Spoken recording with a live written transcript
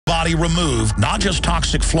body remove not just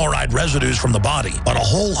toxic fluoride residues from the body, but a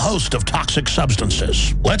whole host of toxic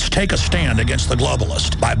substances. Let's take a stand against the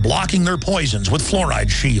globalists by blocking their poisons with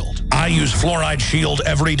Fluoride Shield. I use Fluoride Shield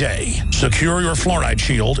every day. Secure your Fluoride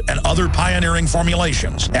Shield and other pioneering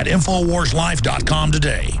formulations at InfoWarsLife.com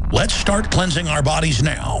today. Let's start cleansing our bodies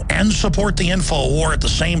now and support the Info War at the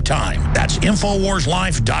same time. That's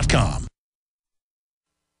InfoWarsLife.com.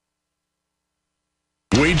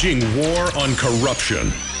 Waging war on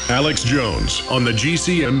corruption. Alex Jones on the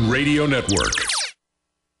GCN Radio Network.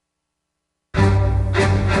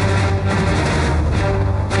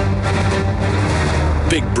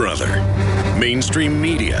 Big Brother, mainstream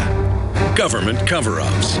media, government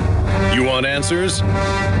cover-ups. You want answers?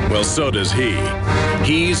 Well, so does he.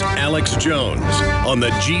 He's Alex Jones on the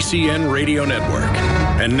GCN Radio Network.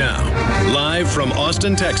 And now, live from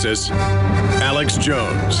Austin, Texas, Alex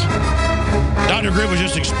Jones. Dr. Groove was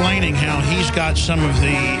just explaining how he's got some of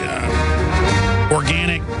the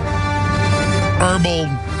organic herbal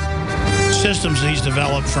systems that he's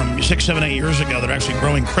developed from 6, 7, 8 years ago that are actually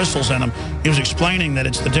growing crystals in them. He was explaining that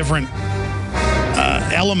it's the different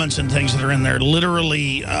elements and things that are in there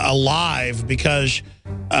literally alive because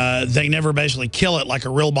they never basically kill it like a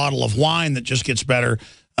real bottle of wine that just gets better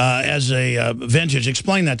as a vintage.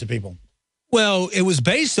 Explain that to people. Well, it was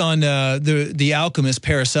based on the alchemist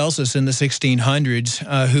Paracelsus in the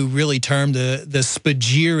 1600s, who really termed the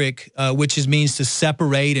spagyric, which means to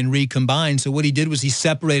separate and recombine. So what he did was he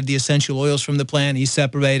separated the essential oils from the plant. He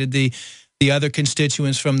separated the other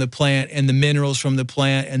constituents from the plant and the minerals from the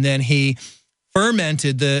plant, and then he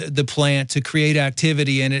fermented the plant to create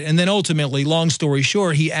activity in it. And then ultimately, long story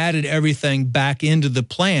short, he added everything back into the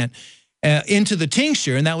plant. Into the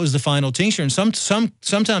tincture, and that was the final tincture. And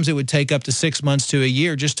sometimes it would take up to 6 months to a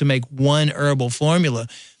year just to make one herbal formula.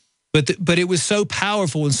 But it was so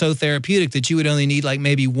powerful and so therapeutic that you would only need like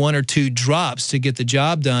maybe 1 or 2 drops to get the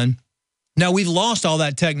job done. Now, we've lost all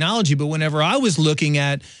that technology, but whenever I was looking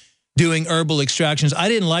at doing herbal extractions, I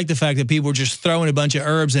didn't like the fact that people were just throwing a bunch of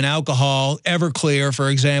herbs in alcohol, Everclear,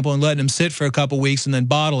 for example, and letting them sit for a couple weeks and then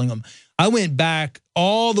bottling them. I went back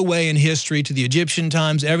all the way in history to the Egyptian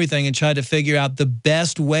times, everything, and tried to figure out the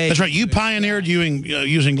best way. That's right. You pioneered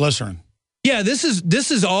using glycerin. Yeah, this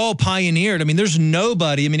is all pioneered. I mean, there's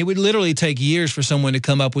nobody. I mean, it would literally take years for someone to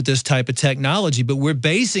come up with this type of technology, but we're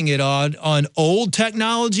basing it on old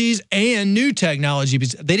technologies and new technology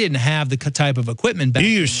because they didn't have the type of equipment back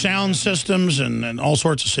then. You use sound systems and all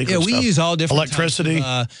sorts of secret stuff. Yeah, we use all different electricity.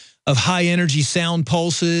 Of high energy sound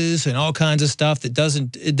pulses and all kinds of stuff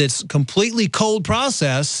that's completely cold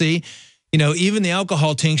processed. See, you know, even the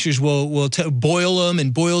alcohol tinctures will boil them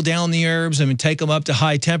and boil down the herbs and take them up to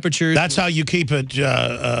high temperatures. That's how you keep it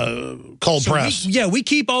cold pressed. We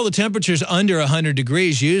keep all the temperatures under 100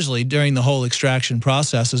 degrees usually during the whole extraction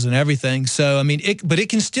processes and everything. So, I mean, but it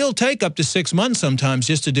can still take up to 6 months sometimes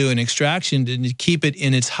just to do an extraction to keep it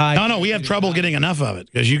in its high. No, we have trouble getting enough of it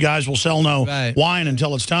because you guys will sell wine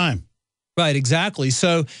until it's time. Right, exactly.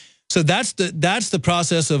 So that's the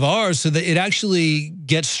process of ours, so that it actually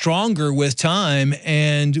gets stronger with time.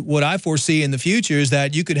 And what I foresee in the future is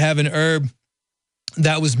that you could have an herb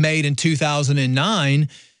that was made in 2009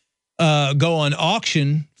 go on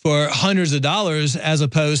auction for hundreds of dollars as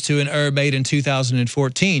opposed to an herb made in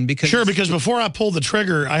 2014. Because before I pulled the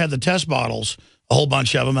trigger, I had the test bottles, a whole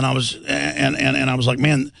bunch of them, and I was I was like,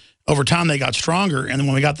 man, over time they got stronger. And then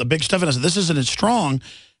when we got the big stuff, and I said, this isn't as strong.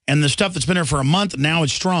 And the stuff that's been here for a month, now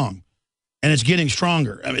it's strong. And it's getting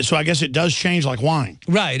stronger. I mean, so I guess it does change like wine.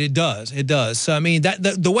 Right, it does. It does. So, I mean,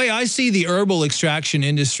 the way I see the herbal extraction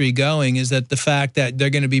industry going is that the fact that they're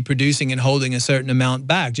going to be producing and holding a certain amount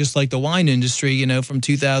back, just like the wine industry, you know, from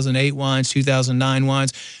 2008 wines, 2009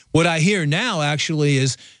 wines. What I hear now, actually,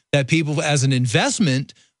 is that people, as an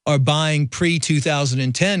investment, are buying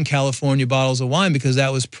pre-2010 California bottles of wine because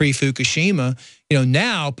that was pre-Fukushima. You know,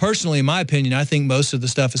 now, personally, in my opinion, I think most of the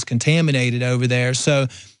stuff is contaminated over there. So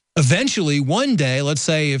eventually, one day, let's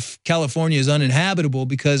say if California is uninhabitable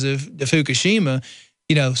because of the Fukushima,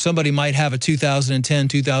 you know, somebody might have a 2010,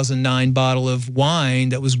 2009 bottle of wine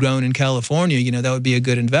that was grown in California. You know, that would be a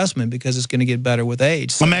good investment because it's going to get better with age.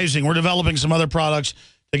 So. Amazing. We're developing some other products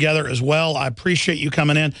together as well. I appreciate you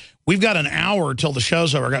coming in. We've got an hour till the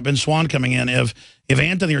show's over. I got Ben Swan coming in. If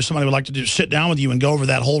Anthony or somebody would like to sit down with you and go over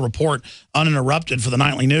that whole report uninterrupted for the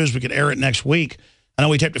nightly news, we could air it next week. I know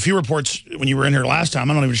we taped a few reports when you were in here last time.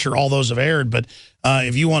 I'm not even sure all those have aired, but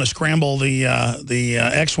if you want to scramble the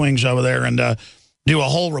X-Wings over there and do a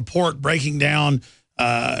whole report breaking down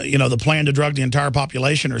the plan to drug the entire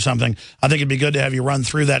population or something, I think it'd be good to have you run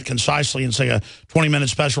through that concisely and say a 20-minute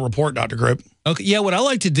special report, Dr. Group. Okay, yeah, what I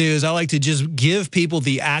like to do is I like to just give people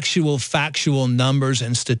the actual factual numbers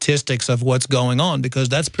and statistics of what's going on, because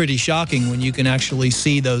that's pretty shocking when you can actually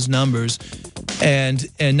see those numbers. And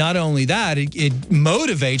not only that, it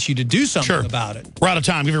motivates you to do something about it. We're out of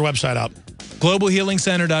time. Give your website out.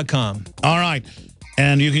 GlobalHealingCenter.com. All right.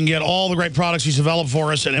 And you can get all the great products he's developed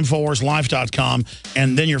for us at InfoWarsLife.com.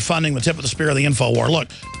 And then you're funding the tip of the spear of the InfoWar. Look,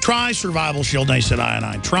 try Survival Shield Nascent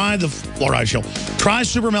Iodine. Try the Fluoride Shield. Try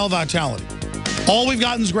Super Male Vitality. All we've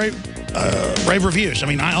gotten is great rave reviews. I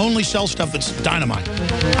mean, I only sell stuff that's dynamite.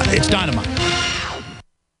 It's dynamite.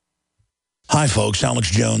 Hi, folks.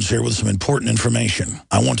 Alex Jones here with some important information.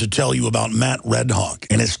 I want to tell you about Matt Redhawk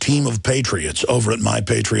and his team of patriots over at My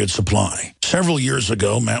Patriot Supply. Several years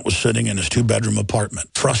ago, Matt was sitting in his 2-bedroom apartment,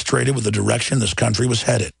 frustrated with the direction this country was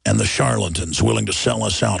headed and the charlatans willing to sell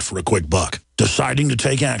us out for a quick buck. Deciding to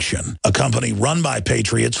take action, a company run by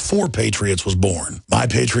patriots for patriots was born. My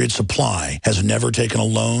Patriot Supply has never taken a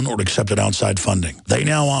loan or accepted outside funding. They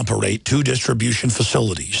now operate 2 distribution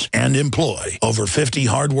facilities and employ over 50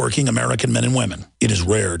 hardworking American men and women. It is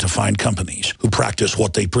rare to find companies who practice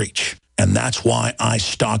what they preach. And that's why I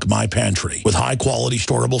stock my pantry with high-quality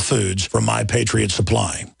storable foods from My Patriot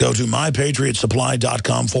Supply. Go to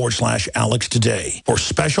mypatriotsupply.com/Alex today for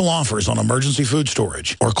special offers on emergency food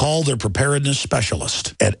storage, or call their preparedness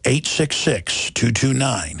specialist at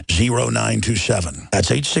 866-229-0927.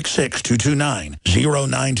 That's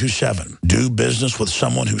 866-229-0927. Do business with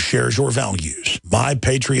someone who shares your values.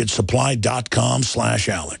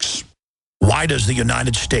 mypatriotsupply.com/Alex. Why does the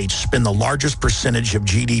United States spend the largest percentage of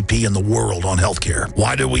GDP in the world on healthcare?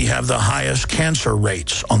 Why do we have the highest cancer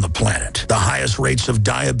rates on the planet, the highest rates of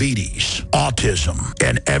diabetes, autism,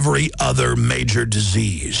 and every other major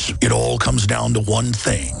disease? It all comes down to one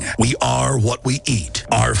thing. We are what we eat.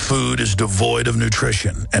 Our food is devoid of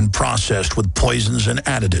nutrition and processed with poisons and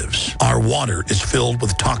additives. Our water is filled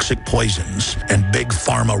with toxic poisons and big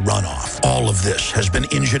pharma runoff. All of this has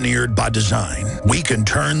been engineered by design. We can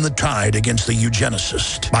turn the tide against the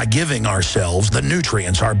eugenicist by giving ourselves the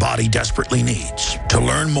nutrients our body desperately needs. To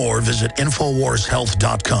learn more, visit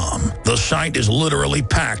InfoWarsHealth.com. The site is literally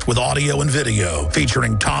packed with audio and video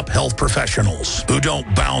featuring top health professionals who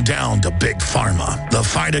don't bow down to big pharma. The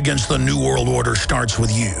fight against the New World Order starts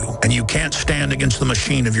with you, and you can't stand against the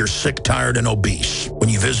machine if you're sick, tired, and obese. When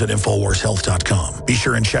you visit InfoWarsHealth.com, be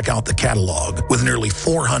sure and check out the catalog with nearly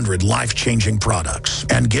 400 life-changing products,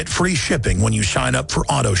 and get free shipping when you sign up for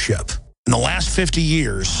AutoShip. In the last 50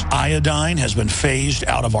 years, iodine has been phased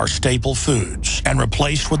out of our staple foods and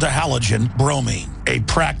replaced with the halogen bromine, a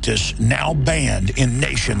practice now banned in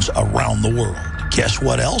nations around the world. Guess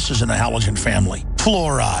what else is in the halogen family?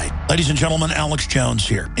 Fluoride. Ladies and gentlemen, Alex Jones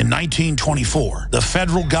here. In 1924, the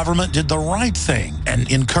federal government did the right thing and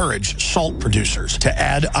encouraged salt producers to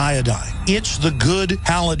add iodine. It's the good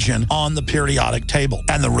halogen on the periodic table,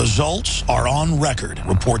 and the results are on record.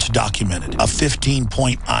 Reports documented a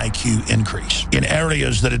 15-point IQ increase in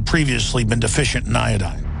areas that had previously been deficient in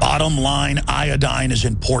iodine. Bottom line, iodine is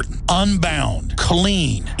important. Unbound,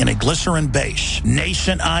 clean, in a glycerin base.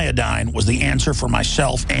 Nascent iodine was the answer for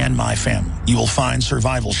myself and my family. You will find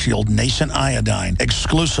Survival Shield Nascent Iodine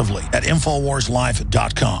exclusively at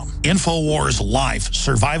InfoWarsLife.com. InfoWars Life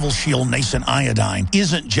Survival Shield Nascent Iodine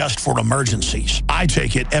isn't just for emergencies. I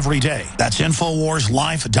take it every day. That's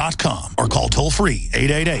InfoWarsLife.com, or call toll-free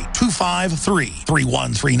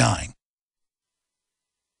 888-253-3139.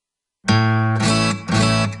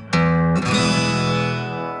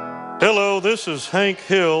 Hello, this is Hank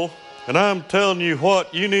Hill, and I'm telling you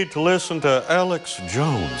what, you need to listen to Alex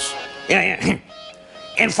Jones. Yeah.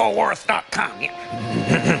 Infowars.com.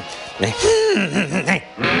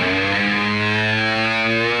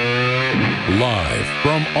 Live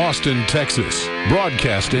from Austin, Texas,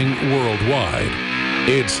 broadcasting worldwide,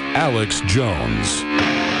 it's Alex Jones.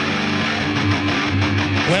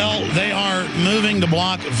 Well, they are moving to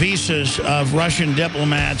block visas of Russian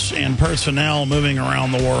diplomats and personnel moving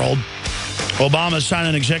around the world. Obama signed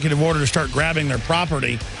an executive order to start grabbing their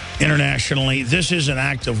property internationally. This is an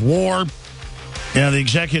act of war. The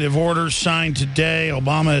executive order signed today.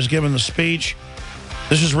 Obama has given the speech.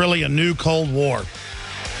 This is really a new Cold War.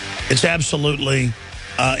 It's absolutely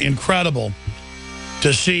incredible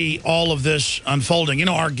to see all of this unfolding. You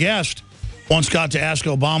know, our guest once got to ask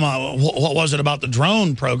Obama, what was it about the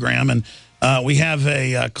drone program? And we have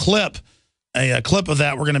a clip of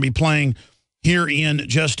that we're going to be playing here in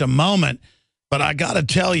just a moment. But I got to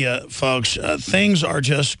tell you, folks, things are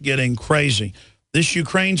just getting crazy. This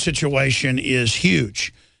Ukraine situation is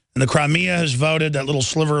huge. And the Crimea has voted, that little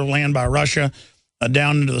sliver of land by Russia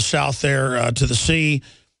down into the south there to the sea,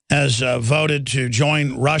 has voted to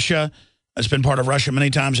join Russia. It's been part of Russia many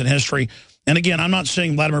times in history. And again, I'm not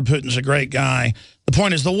saying Vladimir Putin's a great guy. The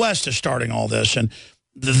point is the West is starting all this. And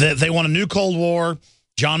they want a new Cold War.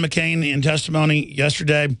 John McCain, in testimony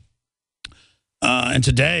yesterday and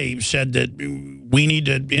today, said that we need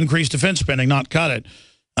to increase defense spending, not cut it,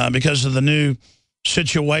 because of the new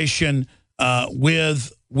situation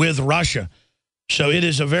with Russia. So it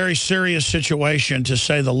is a very serious situation, to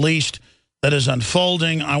say the least, that is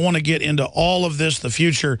unfolding. I want to get into all of this, the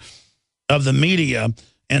future of the media,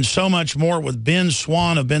 and so much more with Ben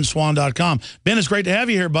Swann of benswann.com. Ben, it's great to have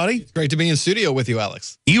you here, buddy. It's great to be in studio with you,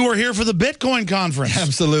 Alex. You were here for the Bitcoin conference.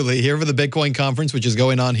 Absolutely. Here for the Bitcoin conference, which is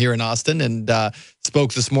going on here in Austin, and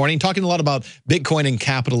spoke this morning, talking a lot about Bitcoin and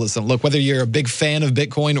capitalism. Look, whether you're a big fan of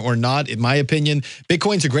Bitcoin or not, in my opinion,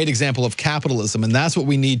 Bitcoin's a great example of capitalism, and that's what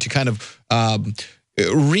we need to kind of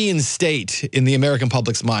reinstate in the American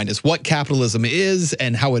public's mind, is what capitalism is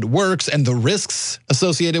and how it works and the risks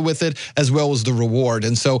associated with it, as well as the reward.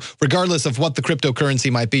 And so regardless of what the cryptocurrency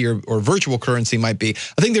might be or virtual currency might be,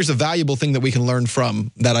 I think there's a valuable thing that we can learn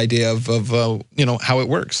from that idea of you know, how it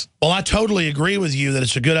works. Well, I totally agree with you that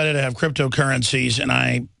it's a good idea to have cryptocurrencies, and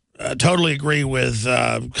I totally agree with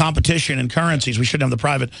competition in currencies. We shouldn't have the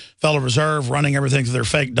private Federal Reserve running everything through their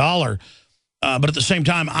fake dollar. But at the same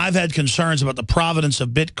time, I've had concerns about the provenance of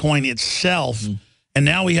Bitcoin itself. And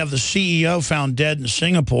now we have the CEO found dead in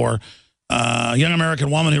Singapore. A young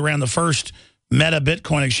American woman who ran the first Meta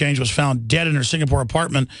Bitcoin exchange was found dead in her Singapore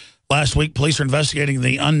apartment last week. Police are investigating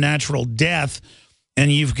the unnatural death.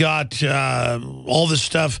 And you've got all this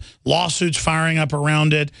stuff, lawsuits firing up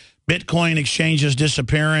around it, Bitcoin exchanges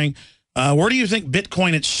disappearing. Where do you think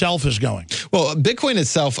Bitcoin itself is going? Well, Bitcoin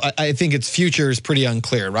itself, I think its future is pretty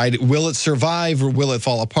unclear, right? Will it survive or will it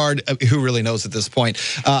fall apart? Who really knows at this point?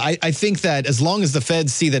 I think that as long as the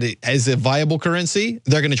Feds see that it is a viable currency,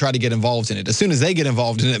 they're going to try to get involved in it. As soon as they get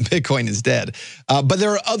involved in it, Bitcoin is dead. But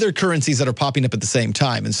there are other currencies that are popping up at the same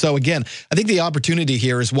time. And so again, I think the opportunity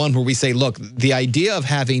here is one where we say, look, the idea of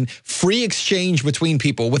having free exchange between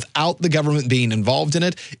people without the government being involved in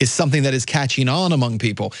it is something that is catching on among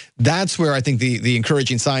people. That's where I think the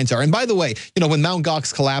encouraging signs are. And by the way, you know, when Mt.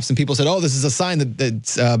 Gox collapsed and people said, oh, this is a sign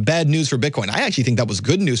that's bad news for Bitcoin, I actually think that was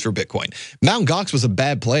good news for Bitcoin. Mt. Gox was a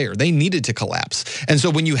bad player. They needed to collapse. And so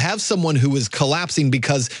when you have someone who is collapsing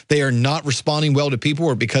because they are not responding well to people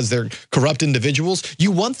or because they're corrupt individuals,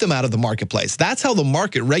 you want them out of the marketplace. That's how the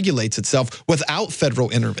market regulates itself without federal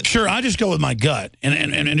intervention. Sure, I just go with my gut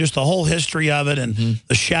and just the whole history of it and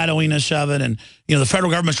the shadowiness of it. And, you know, the federal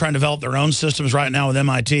government's trying to develop their own systems right now with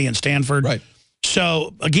MIT and Stanford. Right.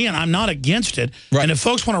 So, again, I'm not against it. Right. And if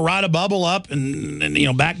folks want to ride a bubble up and, you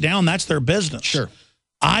know, back down, that's their business. Sure.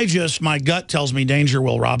 My gut tells me danger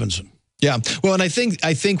Will Robinson. Yeah. Well, and I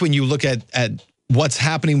think when you look at what's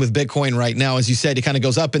happening with Bitcoin right now, as you said, it kind of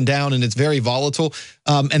goes up and down and it's very volatile.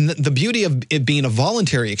 And the beauty of it being a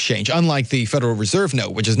voluntary exchange, unlike the Federal Reserve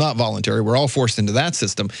note, which is not voluntary, we're all forced into that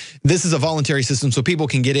system. This is a voluntary system so people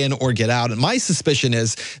can get in or get out. And my suspicion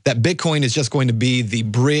is that Bitcoin is just going to be the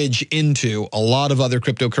bridge into a lot of other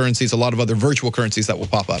cryptocurrencies, a lot of other virtual currencies that will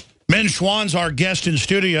pop up. Ben Swann's our guest in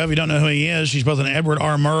studio. If you don't know who he is, he's both an Edward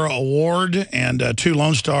R. Murrow Award and 2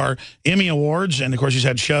 Lone Star Emmy Awards. And, of course, he's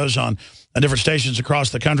had shows on different stations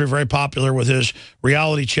across the country, very popular with his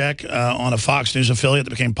reality check on a Fox News affiliate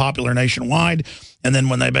that became popular nationwide. And then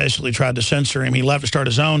when they basically tried to censor him, he left to start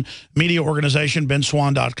his own media organization,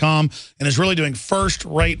 benswann.com, and is really doing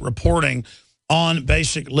first-rate reporting on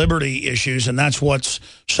basic liberty issues, and that's what's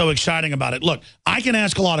so exciting about it. Look, I can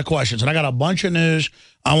ask a lot of questions, and I got a bunch of news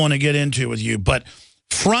I want to get into with you, but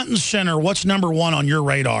front and center, what's number one on your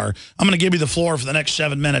radar? I'm going to give you the floor for the next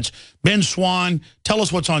 7 minutes. Ben Swann, tell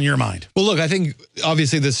us what's on your mind. Well, look, I think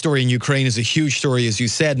obviously the story in Ukraine is a huge story, as you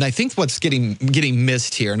said, and I think what's getting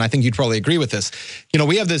missed here, and I think you'd probably agree with this, you know,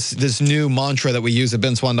 we have this new mantra that we use at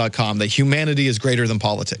benswann.com, that humanity is greater than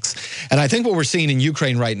politics. And I think what we're seeing in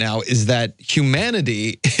Ukraine right now is that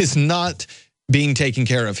humanity is not being taken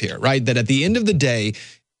care of here, right? That at the end of the day,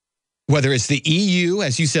 whether it's the EU,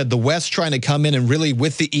 as you said, the West trying to come in and really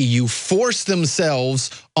with the EU force themselves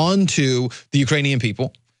onto the Ukrainian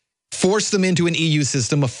people, force them into an EU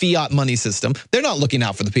system, a fiat money system. They're not looking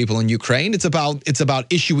out for the people in Ukraine. It's about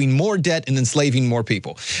issuing more debt and enslaving more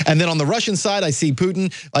people. And then on the Russian side, I see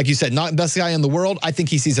Putin, like you said, not the best guy in the world. I think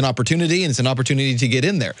he sees an opportunity, and it's an opportunity to get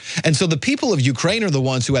in there. And so the people of Ukraine are the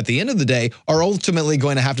ones who, at the end of the day, are ultimately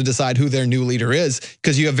going to have to decide who their new leader is,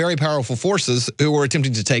 because you have very powerful forces who are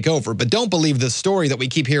attempting to take over. But don't believe this story that we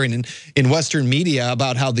keep hearing in Western media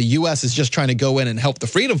about how the U.S. is just trying to go in and help the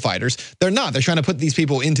freedom fighters. They're not. They're trying to put these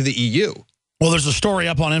people into the EU. Well, there's a story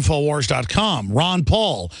up on Infowars.com. Ron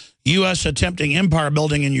Paul, U.S. attempting empire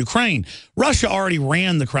building in Ukraine. Russia already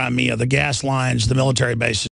ran the Crimea, the gas lines, the military bases.